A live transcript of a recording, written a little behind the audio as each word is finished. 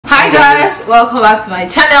guys, welcome back to my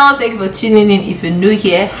channel. Thank you for tuning in. If you're new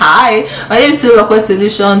here, hi, my name is Tolulope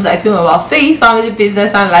Solutions. I film about faith, family,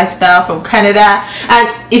 business and lifestyle from Canada.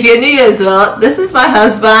 And if you're new here as well, this is my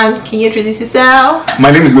husband. Can you introduce yourself?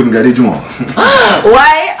 My name is Jumo.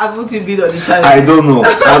 Why haven't you been on the channel? I don't know.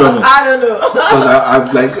 I don't know. Because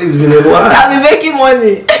I've like, it's been a while. I've been making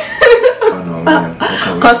money. Oh no, man.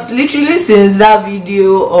 Because literally since that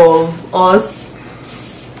video of us,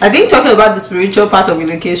 I think, talking about the spiritual part of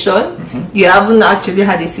relocation, you haven't actually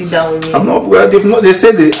had a sit down with me. I'm not. Well, they've not. They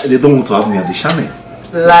said they don't want to have me on the channel.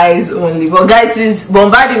 Lies only. But guys, please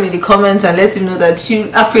bombard him in the comments and let him know that you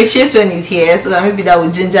appreciate when he's here, so that maybe that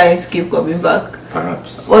will ginger him to keep coming back.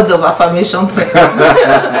 Perhaps. Words of affirmation.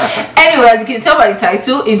 Anyway, as you can tell by the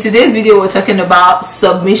title, in today's video we're talking about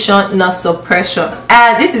submission, not suppression.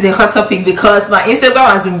 And this is a hot topic because my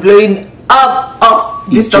Instagram has been blowing up off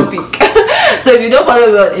this topic. So if you don't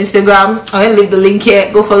follow me on Instagram, I'm going to leave the link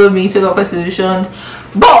here. Go follow me, Tolulope Solutions.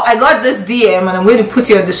 But I got this DM and I'm going to put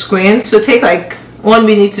it on the screen. So take like 1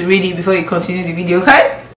 minute to read it before you continue the video,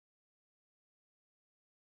 okay?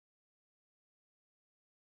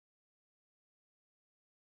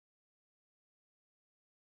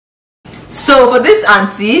 So for this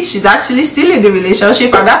auntie, she's actually still in the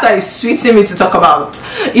relationship, and that's why it's sweeting me to talk about.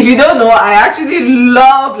 If you don't know, I actually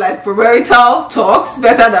love like premarital talks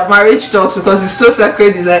better than marriage talks because it's so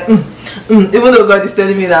sacred. It's like even though God is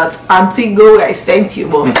telling me that auntie, go, I sent you,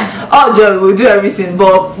 but oh joy, we'll do everything.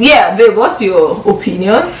 But yeah, babe, what's your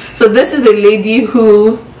opinion? So this is a lady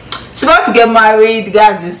who she's about to get married. The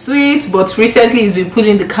guy has been sweet, but recently he's been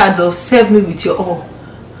pulling the cards of serve me with your all.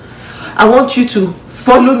 I want you to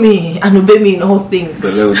follow me and obey me in all things.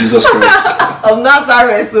 The Lord Jesus Christ. I'm not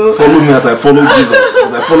sorry, so follow me as I follow Jesus,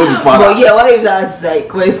 as I follow the Father. But yeah, what if that's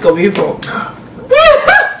like where it's coming from?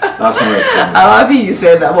 That's not where it's coming. I'm happy you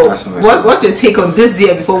said that. But what's your take on this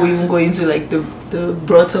day before we even go into like the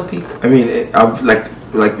broad topic? I mean, I've like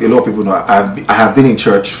a lot of people know, I have been in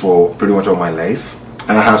church for pretty much all my life,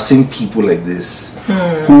 and I have seen people like this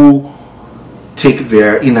who take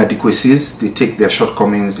their inadequacies, they take their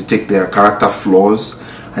shortcomings, they take their character flaws,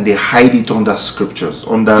 and they hide it under scriptures,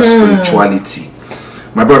 under spirituality.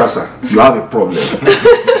 My brother, sir, you have a problem.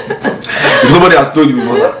 If nobody has told you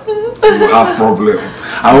before, sir, you have a problem.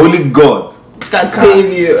 And only God can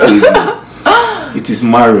save you. It is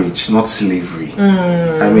marriage, not slavery.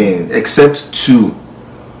 I mean, except two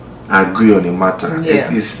agree on a matter. Yeah.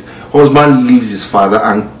 Husband leaves his father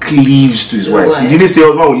and cleaves to his wife. He didn't say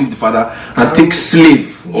husband will leave the father and take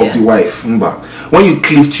slave of the wife. When you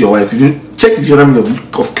cleave to your wife, you check the general meaning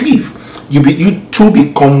of cleave. You two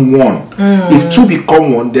become one. If two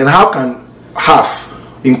become one, then how can half,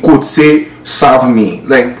 in quote, say serve me?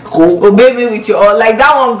 Like go obey me with your all. Like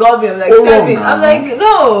that one got me. Like serve me. I'm like,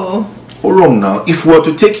 no. Hold wrong now. If we were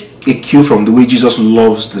to take a cue from the way Jesus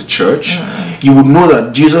loves the church, you would know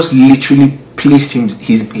that Jesus literally placed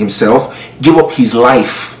himself, gave up his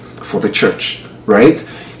life for the church, right?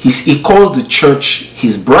 He calls the church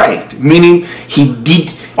his bride, meaning he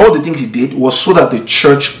did all the things he did was so that the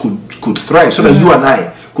church could thrive, so that you and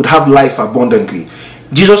I could have life abundantly.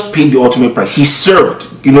 Jesus paid the ultimate price. He served,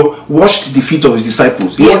 washed the feet of his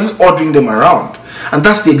disciples. He wasn't ordering them around, and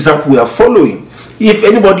that's the example we are following. If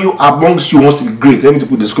anybody amongst you wants to be great, let me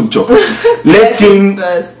put the scripture. Let him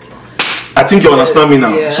first. I think you understand me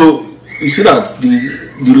now. So you see that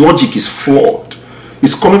the logic is flawed.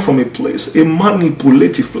 It's coming from a place, a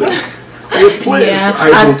manipulative place, a place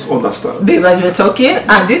I don't understand. Babe, as we're talking,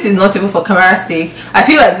 and this is not even for camera's sake, I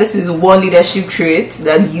feel like this is one leadership trait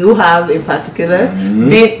that you have in particular.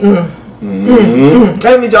 Let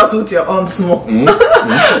me just put your on small.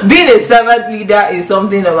 Being a servant leader is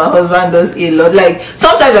something that my husband does a lot. Like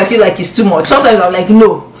sometimes I feel like it's too much. Sometimes I'm like,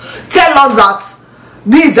 no, tell us that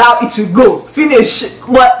this is how it will go, finish.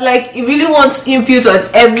 But like he really wants input on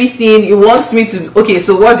everything. He wants me to, okay,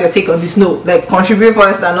 so what's your take on this? No, like contribute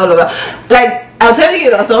first and all of that. Like I'm telling you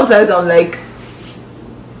that sometimes I'm like,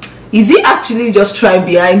 is he actually just trying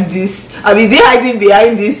behind this? I mean, is he hiding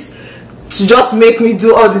behind this to just make me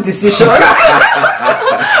do all the decisions?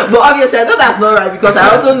 But obviously I know that's not right, because I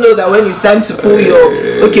also know that when it's time to pull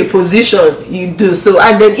your position, you do so.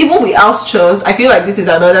 And then even with house chores, I feel like this is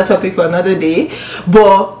another topic for another day,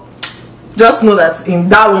 but just know that in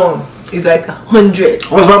that one it's like 100.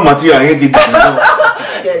 Husband material ain't it?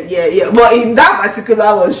 yeah. But in that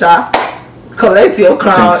particular one, collect your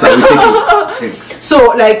crown. Thanks.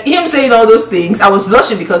 So like him saying all those things, I was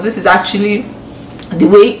blushing because this is actually the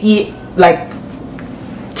way he like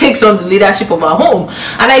takes on the leadership of our home.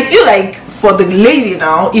 And I feel like for the lady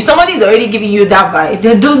now, if somebody is already giving you that vibe,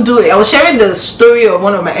 then don't do it. I was sharing the story of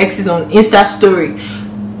one of my exes on Insta story.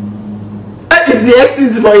 is the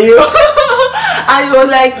exit for you. And he was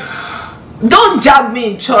like, don't jab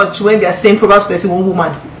me in church when they are saying Proverbs 31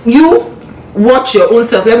 woman. You watch your own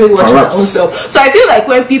self. Let me watch my own self. So I feel like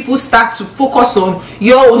when people start to focus on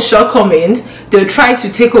your own shortcomings, they'll try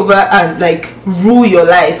to take over and like rule your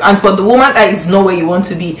life. And for the woman, that is not where you want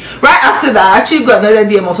to be. Right after that, I actually got another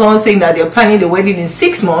DM of someone saying that they're planning the wedding in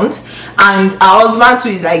 6 months, and our husband too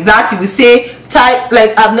is like that. He will say, tie,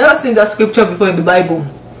 like I've never seen that scripture before in the Bible,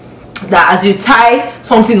 that as you tie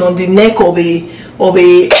something on the neck of a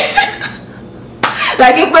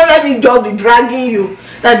like if let me just be dragging you,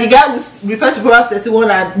 that the guy will refer to Proverbs 31,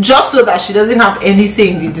 and just so that she doesn't have any say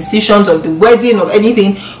in the decisions of the wedding, of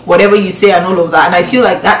anything, whatever you say and all of that. And I feel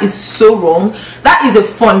like that is so wrong. That is a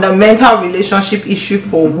fundamental relationship issue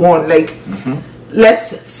for one. Like,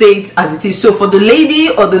 let's say it as it is. So for the lady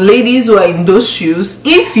or the ladies who are in those shoes,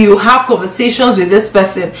 if you have conversations with this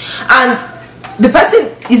person and the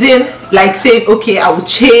person isn't like saying, okay, I will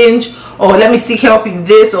change, or let me seek help in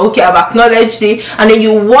this, or okay, I've acknowledged it, and then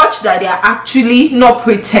you watch that they are actually not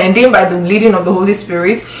pretending by the leading of the Holy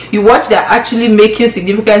Spirit, you watch they're actually making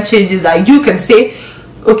significant changes that you can say,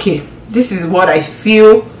 okay, this is what I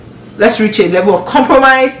feel, let's reach a level of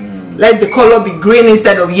compromise, let the color be green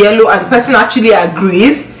instead of yellow, and the person actually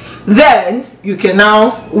agrees, then you can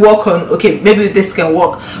now work on, okay, maybe this can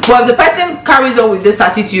work. But if the person carries on with this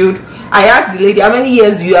attitude, I asked the lady, how many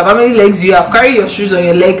years do you have, how many legs do you have, carry your shoes on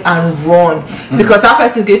your leg and run, because that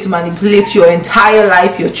person is going to manipulate your entire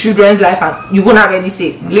life, your children's life, and you won't have any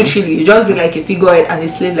say. Literally, you just be like a figurehead and a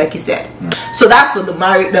slave, like he said. So that's for the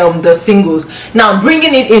married, the singles. Now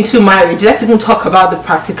bringing it into marriage, let's even talk about the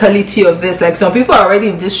practicality of this. Like, some people are already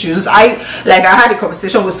in these shoes. I had a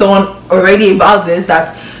conversation with someone already about this,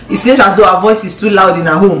 that it seems as though her voice is too loud in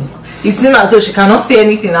her home. It seems as though she cannot say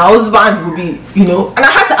anything. Her husband will be, and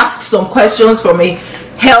I had to ask some questions from a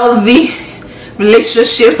healthy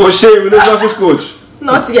relationship. Relationship coach?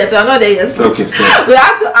 Not yet. I'm not there yet. Okay, sorry. We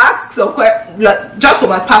had to ask some questions, like, just for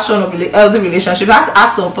my passion of healthy relationship. I had to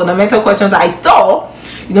ask some fundamental questions that I thought,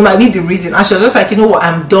 might be the reason. And she was just like, what,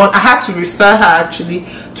 I'm done. I had to refer her actually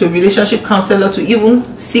to a relationship counselor to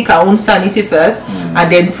even seek her own sanity first,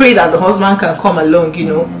 and then pray that the husband can come along,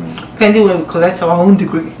 pending when we collect our own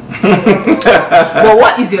degree. But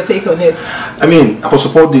what is your take on it? I mean,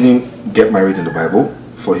 Apostle Paul didn't get married in the Bible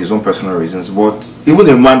for his own personal reasons, but even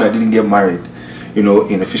a man that didn't get married,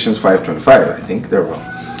 in Ephesians 5:25, I think there were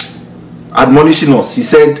admonishing us, he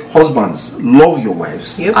said, husbands, love your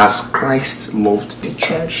wives as Christ loved the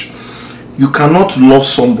church. You cannot love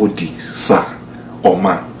somebody, sir or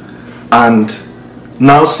man, and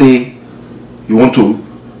now say you want to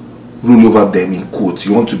rule over them, in quotes.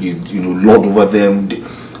 You want to be, lord over them.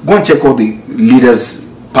 Go and check all the leaders,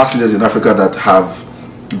 past leaders in Africa that have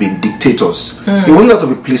been dictators. It wasn't out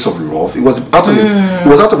of a place of love. It was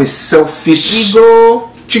out of a selfish ego.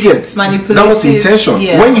 You get that was the intention.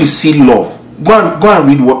 When you see love, go and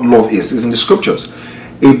read what love is. It's in the scriptures.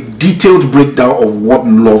 A detailed breakdown of what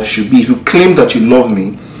love should be. If you claim that you love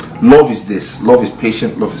me, love is this. Love is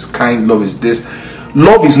patient. Love is kind. Love is this.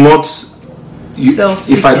 Love is not.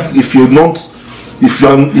 If you're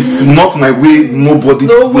not my way, nobody.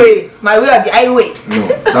 No way. My way or the highway. No,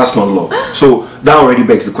 that's not love. So that already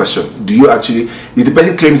begs the question: do you actually? If the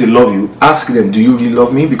person claims they love you, ask them, do you really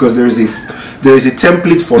love me? Because there is a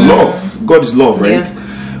template for love. God is love, right?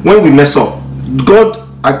 When we mess up, God,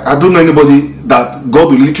 I don't know anybody that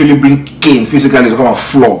God will literally bring Cain physically to come and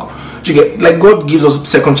flog. Do you get? Like, God gives us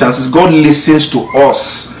second chances. God listens to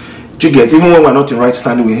us. Do you get? Even when we're not in right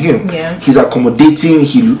standing with him, he's accommodating.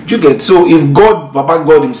 Do you get? So if Baba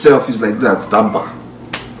God himself is like that, Abba.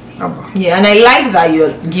 Yeah, and I like that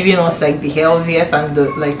you're giving us like the healthiest and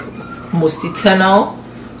the most eternal,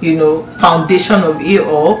 foundation of it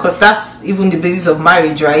all, because that's even the basis of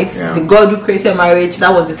marriage, right? The God who created marriage,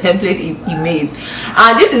 that was the template he made.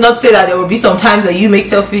 And this is not to say that there will be some times that you make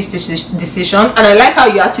selfish decisions, and I like how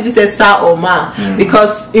you actually said sir or ma,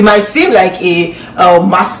 because it might seem like a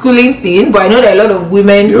masculine thing, but I know that a lot of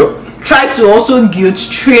women try to also guilt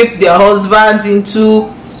trip their husbands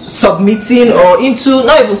into submitting, or into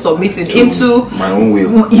not even submitting, into my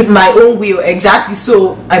own will. Exactly.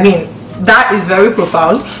 So I mean, that is very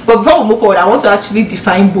profound. But before we move forward, I want to actually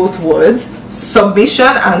define both words: submission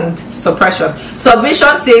and suppression.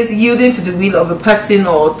 Submission says yielding to the will of a person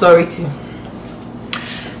or authority.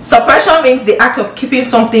 Suppression means the act of keeping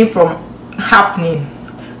something from happening,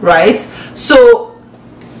 right? So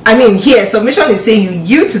I mean, here submission is saying you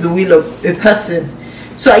yield to the will of a person.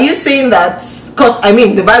 So are you saying that? Because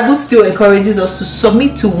the Bible still encourages us to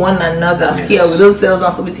submit to one another. Here, with those cells,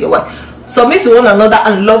 not submit to your wife. submit to one another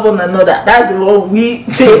and love one another. That's the one we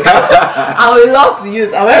take and we love to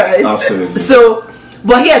use. Am I right? Absolutely. So,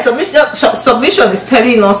 but here, submission is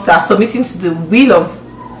telling us that submitting to the will of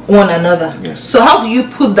one another. Yes. So how do you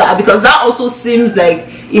put that? Because that also seems like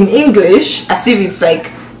in English as if it's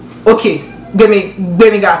like, okay,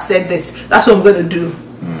 Bemiga said this, that's what I'm going to do.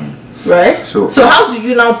 Right? So how do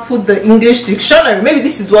you now put the English dictionary? Maybe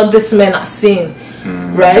this is what these men are saying.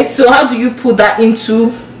 Right? So how do you put that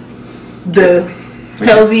into the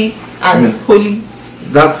healthy and holy?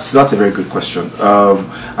 That's a very good question,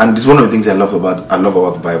 and it's one of the things I love about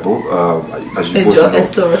the Bible. As you both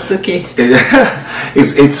know, it's okay.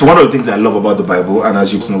 It's one of the things I love about the Bible, and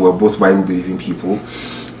as you know, we're both Bible believing people.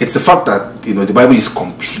 It's the fact that the Bible is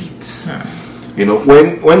complete.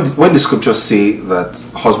 When the scriptures say that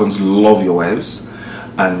husbands love your wives,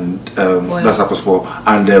 and that's Apostle Paul,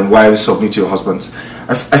 and wives submit to your husbands,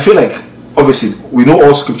 I feel like, obviously, we know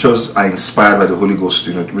all scriptures are inspired by the Holy Ghost,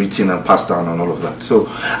 written and passed down and all of that. So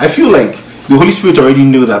I feel like the Holy Spirit already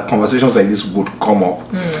knew that conversations like this would come up.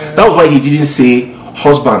 That was why he didn't say,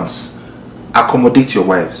 husbands, accommodate your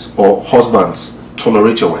wives, or husbands,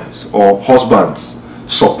 tolerate your wives, or husbands,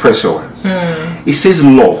 suppress your wives. It says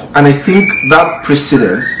love. And I think that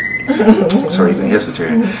precedence, sorry, you can hear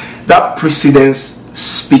that precedence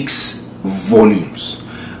speaks volumes.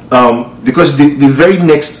 Because the very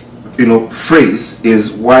next phrase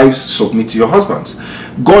is, wives, submit to your husbands.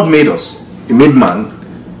 God made us. He made man,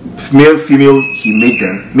 male, female, he made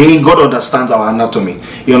them, meaning God understands our anatomy.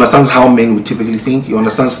 He understands how men would typically think. He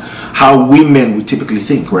understands how women would typically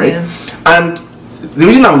think, right? And the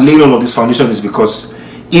reason I'm laying all of this foundation is because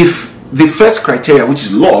if the first criteria, which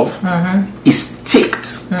is love, is ticked,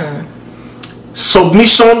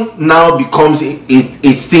 submission now becomes a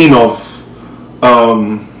thing of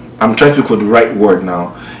I'm trying to look for the right word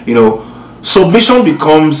now. Submission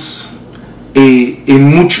becomes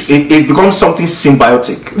it becomes something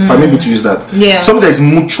symbiotic. If I'm able to use that. Something that is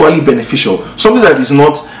mutually beneficial. Something that is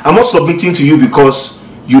not, I'm not submitting to you because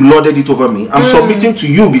you lorded it over me. I'm submitting to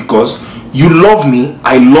you because you love me,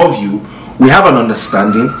 I love you, we have an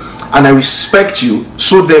understanding, and I respect you.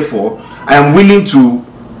 So therefore, I am willing to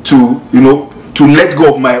let go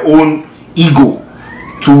of my own ego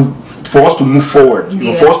for us to move forward,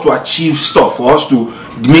 for us to achieve stuff, for us to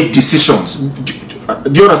make decisions.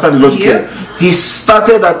 Do you understand the logic here? He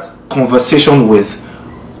started that conversation with,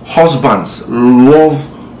 husbands, love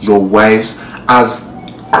your wives as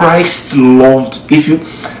Christ loved.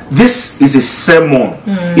 This is a sermon.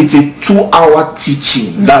 It's a 2-hour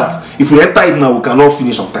teaching that if we enter it now, we cannot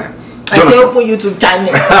finish on time. I say open YouTube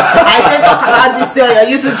channel. I say talk about this on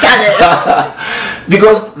your YouTube channel.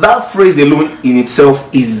 Because that phrase alone in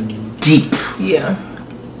itself is deep. He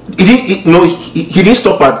didn't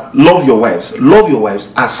stop at love your wives. Love your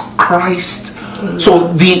wives as Christ.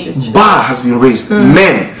 So the bar has been raised.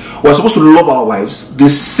 Men, we're supposed to love our wives the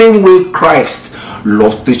same way Christ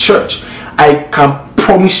loved the church. I can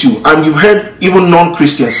promise you, and you've heard even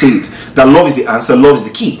non-Christians say it, that love is the answer, love is the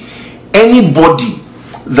key. Anybody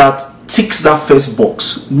that ticks that first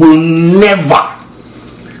box will never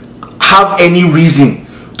have any reason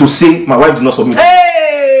to say, my wife did not submit.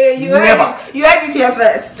 You heard it here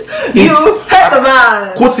first. You heard the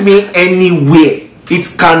man. Quote me anywhere.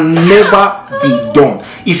 It can never be done.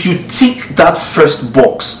 If you tick that first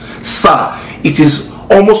box, sir, it is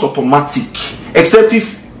almost automatic. Except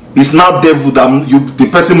if it's now devil that the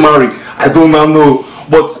person marry. I don't know.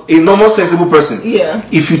 But a normal sensible person,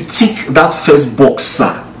 if you tick that first box,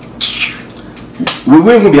 sir, we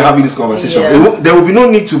won't even be having this conversation. There will be no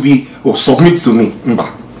need to be, submit to me.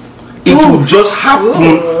 It will just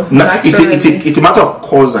happen. It's a matter of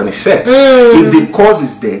cause and effect. If the cause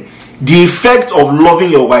is there, the effect of loving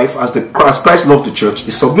your wife as Christ loved the church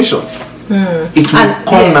is submission. It will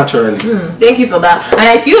come naturally. Thank you for that. And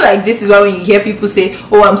I feel like this is why when you hear people say,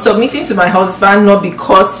 I'm submitting to my husband not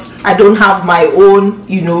because I don't have my own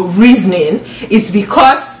reasoning, it's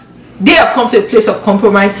because they have come to a place of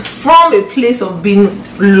compromise from a place of being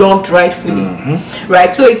loved rightfully.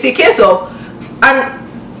 Right? So it's a case of, and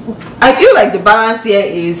I feel like the balance here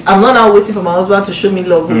is, I'm not now waiting for my husband to show me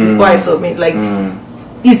love before I submit.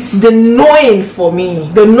 It's the knowing for me,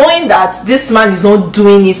 the knowing that this man is not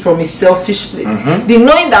doing it from a selfish place. The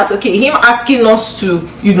knowing that, him asking us to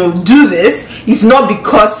do this is not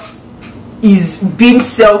because he's being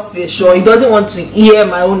selfish or he doesn't want to hear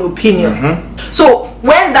my own opinion. So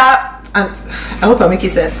when that, and I hope I'm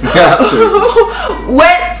making sense.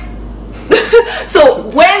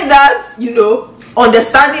 when that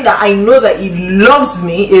understanding that I know that he loves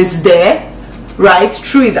me is there, right?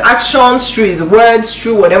 Through his actions, through his words,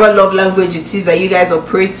 through whatever love language it is that you guys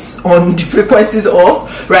operate on the frequencies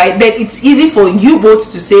of, right? Then it's easy for you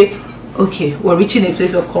both to say, okay, we're reaching a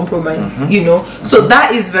place of compromise, you know. So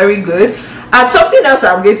that is very good. And something else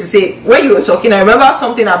I'm going to say, when you were talking, I remember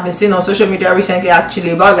something I've been seeing on social media recently, actually,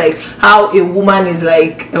 about like how a woman is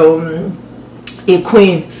like a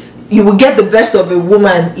queen. You will get the best of a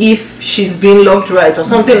woman if she's being loved right, or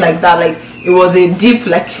something like that. Like, it was a deep,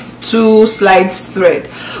 like, 2 slides thread.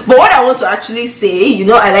 But what I want to actually say, you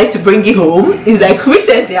know, I like to bring it home, is like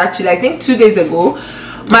recently, actually, I think 2 days ago,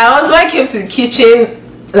 my husband came to the kitchen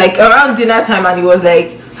like around dinner time, and he was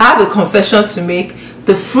like, I have a confession to make.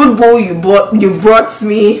 The fruit bowl you brought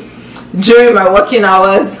me during my working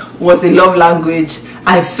hours was a love language.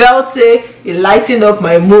 I felt it lightened up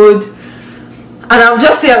my mood, and I'm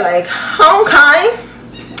just here like, okay,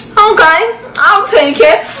 I'll take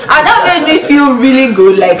it. And that made me feel really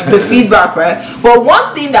good, like the feedback, right? But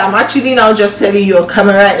one thing that I'm actually now just telling you on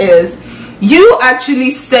camera is, you actually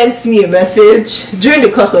sent me a message during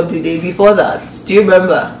the course of the day before that. Do you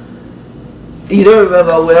remember? You don't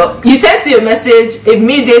remember well. You sent me a message, a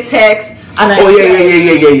midday text, and I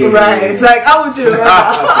yeah. Right. It's like, how would you remember?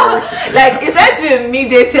 Like, it sent me a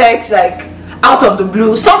midday text, like out of the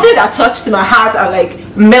blue, something that touched my heart and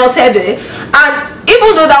like melted it. And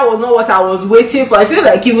even though that was not what I was waiting for, I feel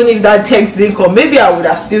like even if that text didn't come, maybe I would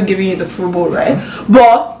have still given you the fruit bowl, right?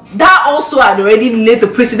 But that also had already laid the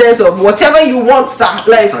precedence of whatever you want, sir.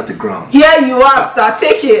 Like, outside the ground. Here you are, sir.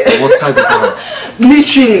 Take it. Outside the ground.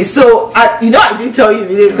 Literally. So, you know, I didn't tell you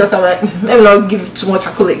really, because I'm like, let me not give too much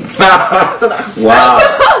accolades. So that's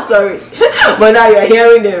wow. Sorry, but now you're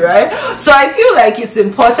hearing it, right? So I feel like it's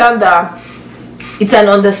important that it's an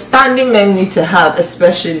understanding men need to have,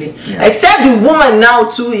 especially. Except the woman now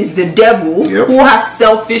too is the devil, who has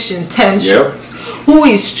selfish intentions, who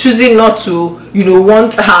is choosing not to, you know,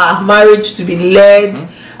 want her marriage to be led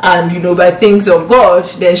and, you know, by things of God.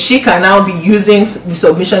 Then she can now be using the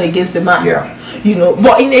submission against the man. You know,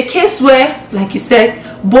 but in a case where, like you said,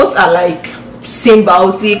 both are like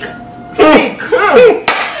symbiotic.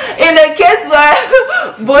 In a case where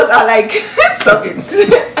both are like, stop it.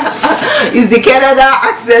 It's the Canada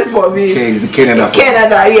accent for me. Okay, it's the Canada.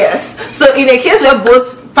 Canada, yes. So in a case where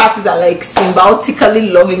both parties are like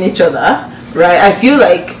symbiotically loving each other, right? I feel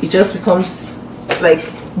like it just becomes like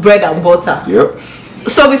bread and butter.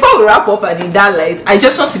 So before we wrap up and in that light, I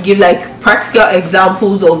just want to give like practical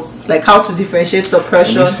examples of like how to differentiate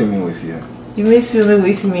suppression. I miss filming with you. You miss filming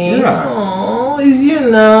with me? Yeah. Oh, it's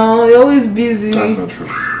you now. You're always busy. That's not true.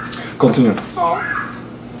 Continue.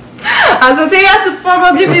 And so they had to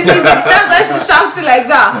probably be sitting like she's shouting like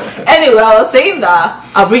that. Anyway, I was saying that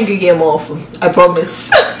I'll bring you game more often. I promise.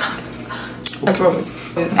 I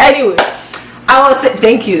promise. Anyway, I was saying,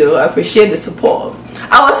 thank you though. I appreciate the support.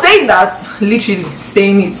 I was saying that, literally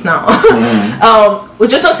saying it now. We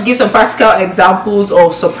just want to give some practical examples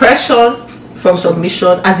of suppression from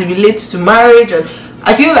submission as it relates to marriage. And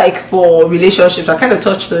I feel like for relationships, I kind of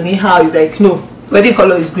touched on it, how it's like, no, wedding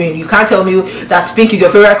color is green. You can't tell me that pink is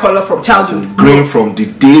your favorite color from childhood. Green from the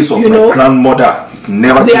days of my grandmother.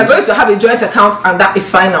 Never. They are going to have a joint account, and that is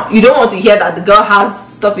fine now. You don't want to hear that the girl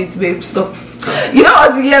has, stop it, babe, stop. You don't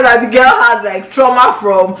want to hear that the girl has like trauma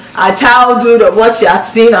from her childhood of what she had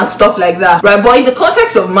seen and stuff like that, right? But in the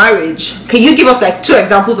context of marriage, can you give us like 2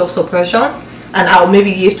 examples of suppression, and I'll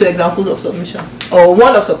maybe give 2 examples of submission, or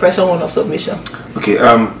 1 of suppression, 1 of submission? Okay.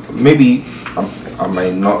 Maybe I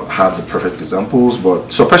might not have the perfect examples,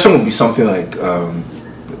 but suppression would be something like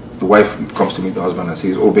the wife comes to meet the husband and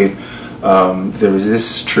says, "Oh babe, there is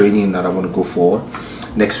this training that I want to go for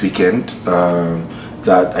next weekend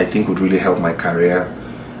that I think would really help my career,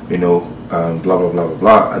 you know, blah blah blah blah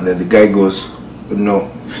blah." And then the guy goes,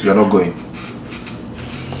 "No, you're not going."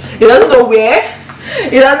 He doesn't know where.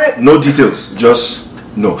 He doesn't. No details, just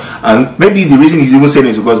no. And maybe the reason he's even saying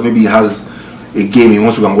it is because maybe he has a game he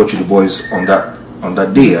wants to go and watch with the boys on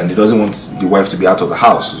that day, and he doesn't want the wife to be out of the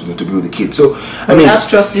house, you know, to be with the kids. So I mean, he has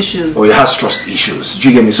trust issues. Or he has trust issues. Do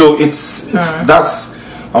you get me? So it's that's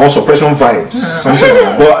our suppression vibes. Something like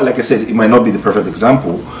that. But like I said, it might not be the perfect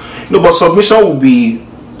example. No, but submission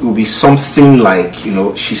will be something like, you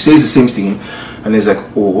know, she says the same thing, and it's like,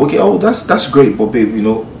 oh, okay, oh, that's great, but babe, you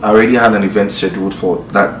know, I already had an event scheduled for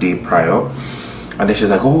that day prior. And then she's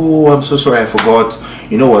like, oh, I'm so sorry, I forgot.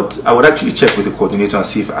 You know what, I would actually check with the coordinator and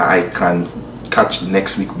see if I can catch the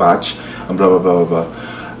next week batch, and blah blah blah blah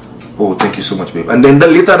blah. Oh, thank you so much, babe. And then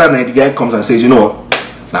later that night, the guy comes and says, you know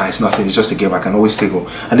what, nah, it's nothing, it's just a game, I can always stay home.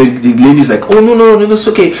 And then the lady's like, oh, no, it's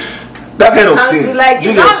okay. That kind of and thing. to like,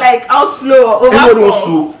 it's not like outflow or everybody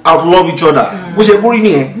overflow. wants to outlove each other. Which is boring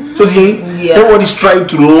here. So everybody's trying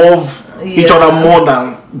to love each other more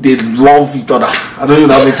than they love each other. I don't know if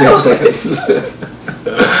that makes any sense.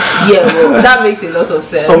 Yeah, well, that makes a lot of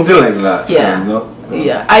sense. Something like that. Yeah. You know?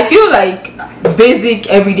 Yeah. I feel like basic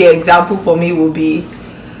everyday example for me will be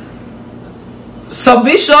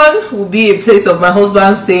submission will be a place of my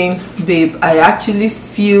husband saying, babe, I actually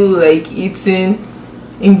feel like eating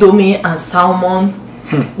Indomie and salmon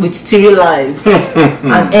with 3 lives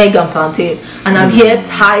and egg and plantain, and I'm here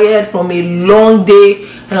tired from a long day,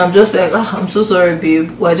 and I'm just like, I'm so sorry,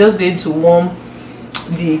 babe, we're just going to warm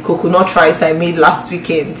the coconut rice I made last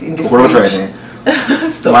weekend in the coconut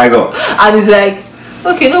rice, my God. And it's like,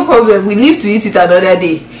 okay, no problem, we live to eat it another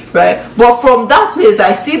day, right? But from that place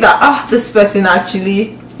I see that this person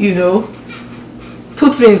actually, you know,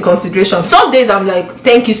 puts me in consideration. Some days I'm like,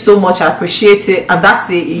 thank you so much, I appreciate it, and that's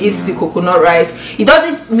it. He eats the coconut rice. It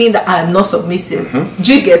doesn't mean that I am not submissive.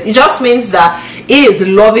 Do you get? It just means that he is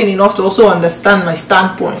loving enough to also understand my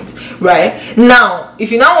standpoint, right? Now,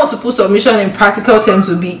 if you now want to put submission in practical terms,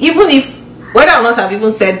 would be, even if whether or not I've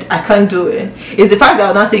even said I can't do it, is the fact that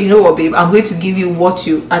I'll not say, you know what, babe, I'm going to give you what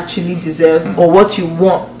you actually deserve or what you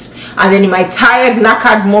want. And then in my tired,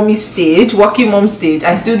 knackered mommy stage, working mom stage,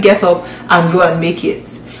 I still get up and go and make it.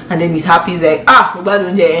 And then he's happy. He's like, that's my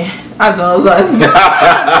husband.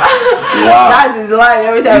 Wow. That is why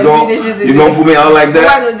every time he finishes it, you gonna put me out like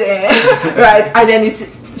that? Right. And then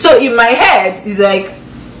so in my head, it's like,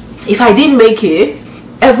 if I didn't make it,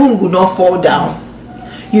 heaven would not fall down.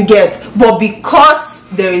 You get? But because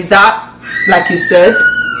there is that, like you said,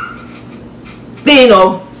 thing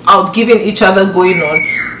of outgiving each other going on,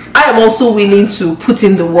 I am also willing to put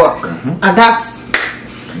in the work, and that's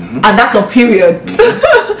on period.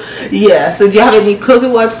 Yeah. So do you have any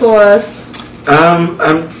closing words for us?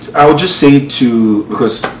 I would just say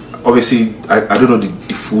because obviously I don't know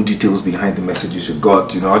the full details behind the messages you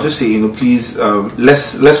got. You know, I'll just say, you know, please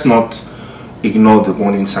let's not ignore the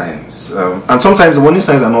warning signs. And sometimes the warning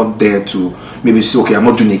signs are not there to maybe say, okay, I'm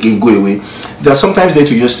not doing it again, go away. They're sometimes there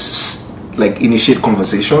to just like initiate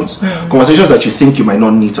conversations that you think you might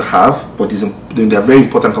not need to have, but they're very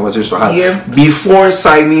important conversations to have before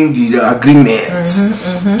signing the agreement.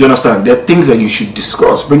 Do you understand? There are things that you should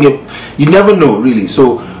discuss. Bring it. You never know, really.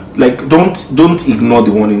 So like, don't ignore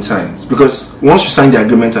the warning signs, because once you sign the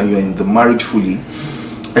agreement and you're in the marriage fully,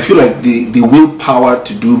 I feel like the willpower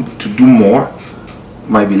to do more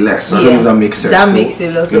might be less. I don't know if that makes sense. That makes a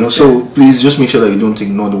lot of sense. So please just make sure that you don't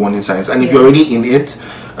ignore the warning signs. And if you're already in it,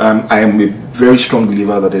 I am a very strong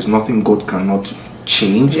believer that there's nothing God cannot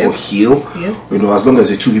change or heal. You know, as long as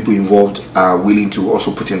the two people involved are willing to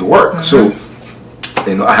also put in the work. So,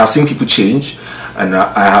 you know, I have seen people change, and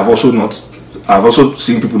I've also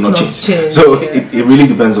seen people not change. So it really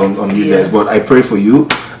depends on you guys. But I pray for you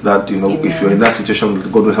that, you know, if you're in that situation,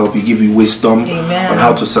 God will help you, give you wisdom on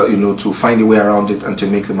how to, you know, to find a way around it and to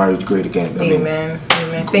make the marriage great again. Amen.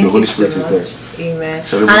 Thank the Holy you Spirit so is much. there. Amen.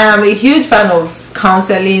 So and I'm a huge fan of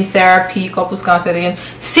counseling, therapy, couples counseling.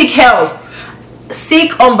 Seek help.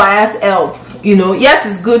 Seek unbiased help. You know, yes,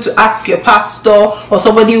 it's good to ask your pastor or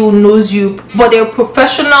somebody who knows you, but they're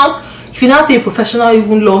professionals. If you now say a professional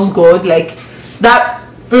even loves God, like that,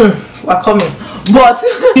 we're coming. But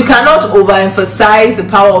you cannot overemphasize the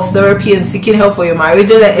power of therapy and seeking help for your marriage.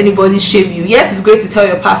 Don't let anybody shame you. Yes, it's great to tell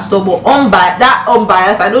your pastor, but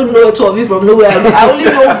unbiased, I don't know two of you from nowhere. I only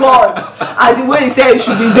know God and the way He said it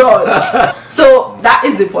should be done. So that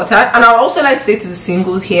is important. And I would also like to say to the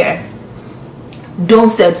singles here, don't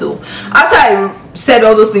settle. After I said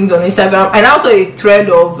all those things on Instagram, and also a thread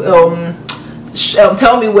of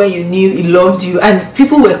tell me when you knew He loved you, and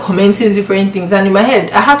people were commenting different things, and in my head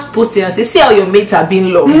I had to post it and say, see how your mates are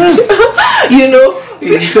being loved. You know,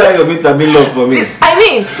 you see how your mates are being loved for me. I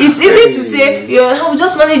mean, it's easy to say, I'm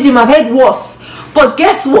just managing, I've heard worse, but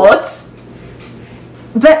guess what,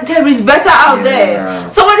 but there is better out there.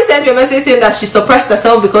 Somebody sent me a message saying that she suppressed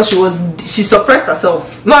herself because she suppressed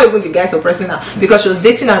herself, not even the guy suppressing her, because she was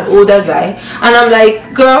dating an older guy. And I'm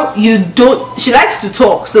like, girl, she likes to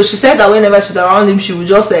talk, so she said that whenever she's around him, she would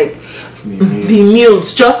just like be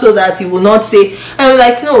mute, just so that he will not say. And I'm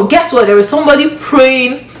like, no, guess what, there is somebody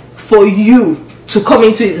praying for you to come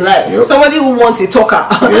into his life. Somebody who wants a talker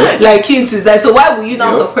like you into his life. So why will you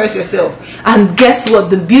now suppress yourself? And guess what,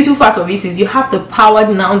 the beautiful part of it is you have the power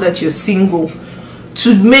now that you're single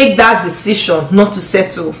to make that decision not to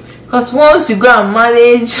settle. Because once you go and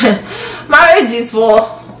marriage is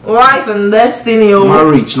for life and destiny.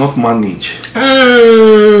 Marriage, not manage.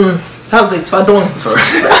 How's it? Pardon. Sorry.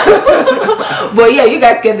 But yeah, you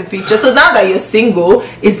guys get the picture. So now that you're single,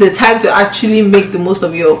 it's the time to actually make the most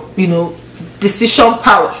of your, decision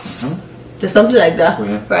powers. There's something like that. Oh,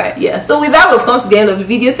 yeah. Right, yeah. So with that, we've come to the end of the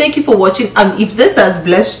video. Thank you for watching. And if this has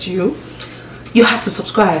blessed you, you have to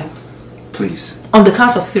subscribe. Please. On the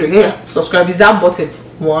count of 3. Yeah, subscribe is that button.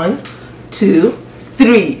 1, 2,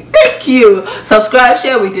 3. Thank you. Subscribe,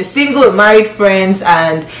 share with your single and married friends,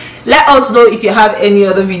 and let us know if you have any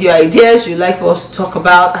other video ideas you'd like for us to talk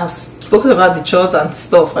about. I've spoken about the church and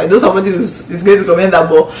stuff. I know somebody is going to comment that,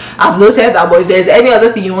 but I've noted that. But if there's any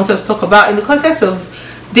other thing you want us to talk about in the context of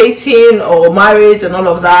dating or marriage and all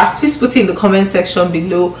of that, please put it in the comment section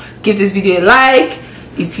below. Give this video a like.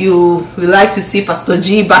 If you would like to see Pastor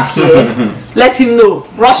G back here, let him know.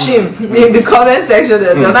 Rush him in the comment section.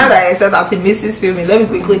 Now that I said that he misses filming, let me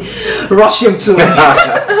quickly rush him too.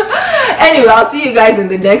 Anyway, I'll see you guys in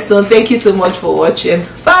the next one. Thank you so much for watching.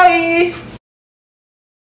 Bye.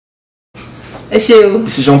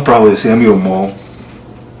 Decision prowess. I'm your mom.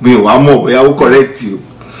 I will correct you.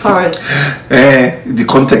 Correct. The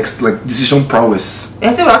context, like decision prowess.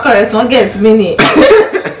 I say we're correct. Don't get mini.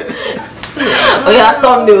 Oh yeah,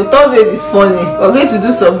 thumbnail. Thumbnail is funny. We're going to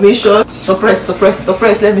do submission. Suppress.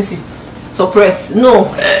 Let me see. Suppress. No.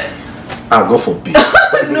 Go for B.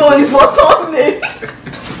 No, it's for thumbnail.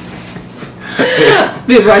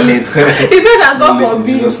 Babe, I late. He said I go for B.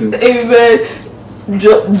 Amen.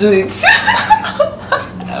 Do it.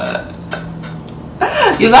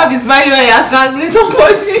 You gotta be smiling when you're strangling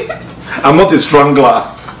somebody. I'm not a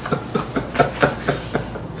strangler.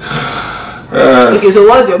 Okay, so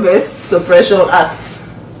what's your best suppression act?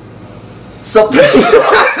 Suppression.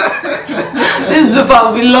 This paper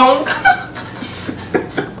will be long.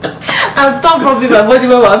 I'll stop rubbing my body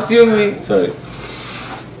when I'm filming. Sorry.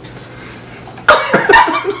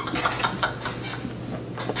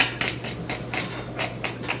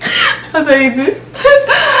 What are you doing?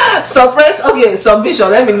 Suppress. Okay,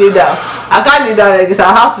 submission. Let me kneel down. I can't kneel down like this.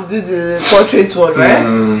 I have to do the portrait one, right?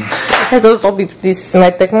 Let's just stop it. This my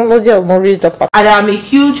technology has not reached the part. And I'm a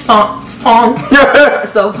huge fan. Stop.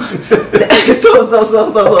 Stop. This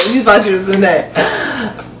battery is in there.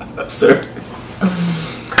 Sir.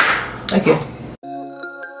 Okay.